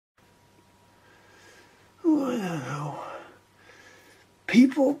I don't know.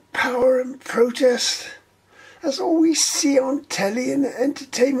 People, power and protest. That's all we see on telly and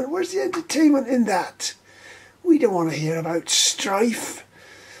entertainment. Where's the entertainment in that? We don't want to hear about strife.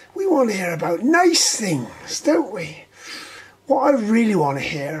 We want to hear about nice things, don't we? What I really want to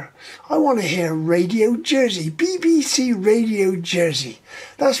hear, I want to hear Radio Jersey, BBC Radio Jersey.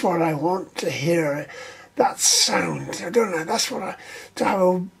 That's what I want to hear, that sound. I don't know, that's what to have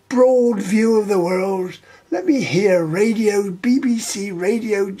a broad view of the world. Let me hear BBC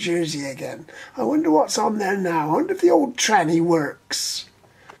Radio Jersey again. I wonder what's on there now. I wonder if the old tranny works.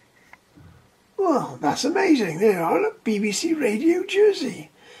 Well, that's amazing. There you are, look, BBC Radio Jersey.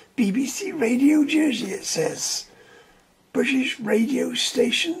 BBC Radio Jersey, it says. British radio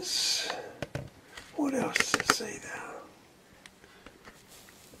stations. What else does it say there?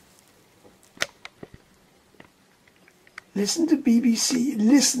 Listen to BBC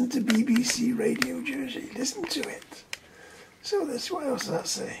Radio Jersey. Listen to it. So that's, what else does that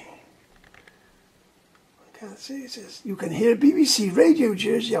say? I can't see. It says you can hear BBC Radio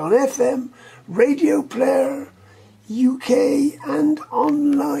Jersey on FM, Radio Player, UK and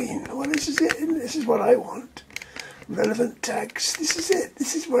online. Well, this is it. This is what I want. Relevant tags. This is it.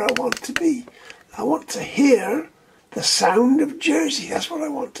 This is where I want to be. I want to hear the sound of Jersey. That's what I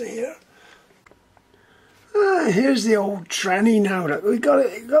want to hear. Here's the old tranny now. Look, we got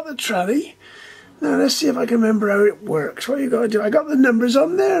it. Got the tranny. Now let's see if I can remember how it works. What you got to do? I got the numbers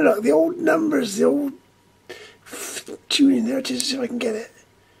on there. Look, the old numbers. The old tuning there. To see if I can get it.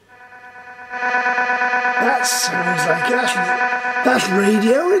 That sounds like it. That's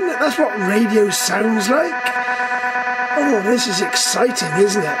radio, isn't it? That's what radio sounds like. Oh, this is exciting,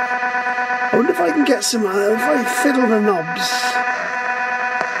 isn't it? I wonder if I can get some, if I fiddle the knobs.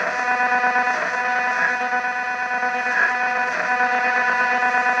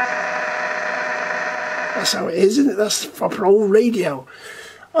 That's how it is, isn't it? That's proper old radio.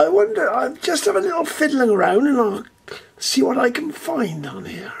 I wonder, I'll just have a little fiddling around and I'll see what I can find on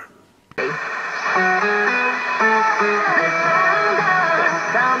here. The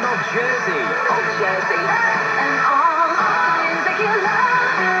sound of Jersey. Of Jersey.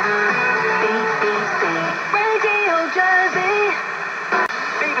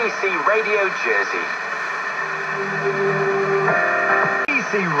 BBC Radio Jersey.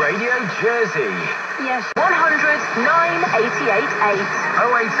 BBC Radio Jersey. Yes. 100 988 8.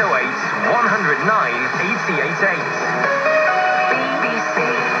 0808 100 988 8.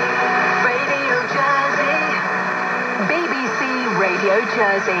 BBC Radio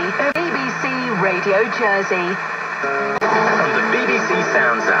Jersey. BBC Radio Jersey. From the BBC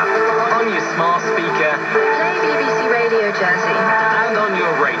Sounds app, on your smart speaker, play BBC Radio Jersey. And on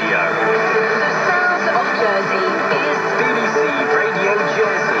your radio. The sounds of Jersey is BBC Radio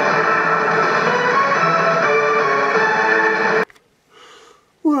Jersey.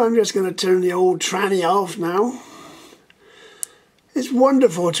 Well, I'm just going to turn the old tranny off now. It's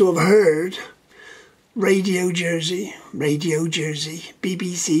wonderful to have heard Radio Jersey,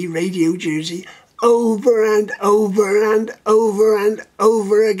 BBC Radio Jersey, over and over and over and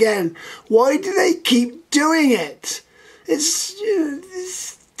over again. Why do they keep doing it?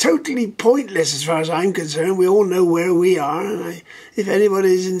 It's totally pointless as far as I'm concerned. We all know where we are, and if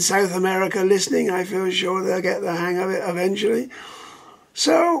anybody's in South America listening, I feel sure they'll get the hang of it eventually.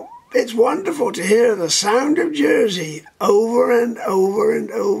 So it's wonderful to hear the sound of Jersey over and over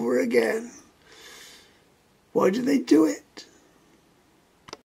and over again. Why do they do it?